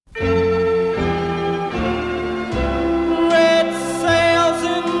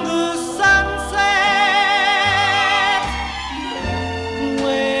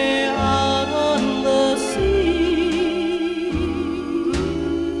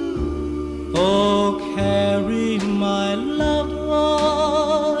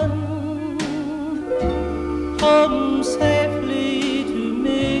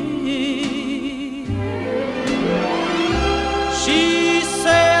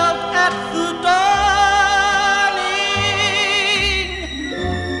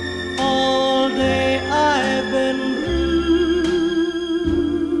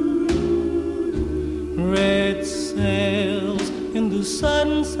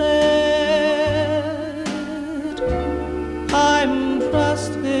sunset. I'm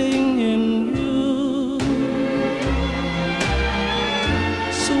trusting in you.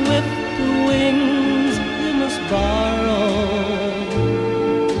 Swift wings you must borrow.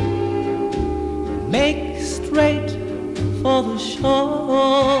 Make straight for the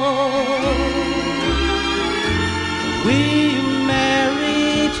shore. We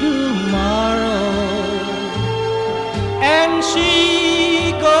marry tomorrow, and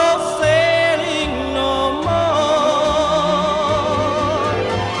she goes sailing no more.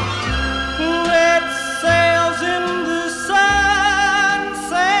 Red sails in the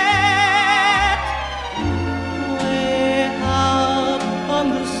sunset, way out on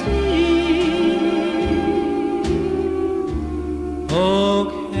the sea. Oh,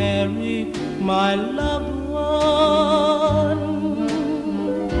 carry my loved one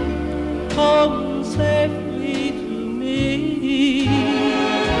home safely to me.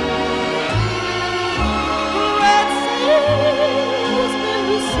 Red sails in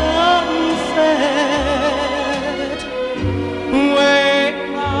the sunset, way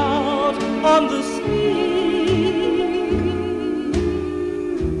out on the sea.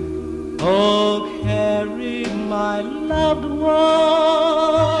 Oh, carry my loved one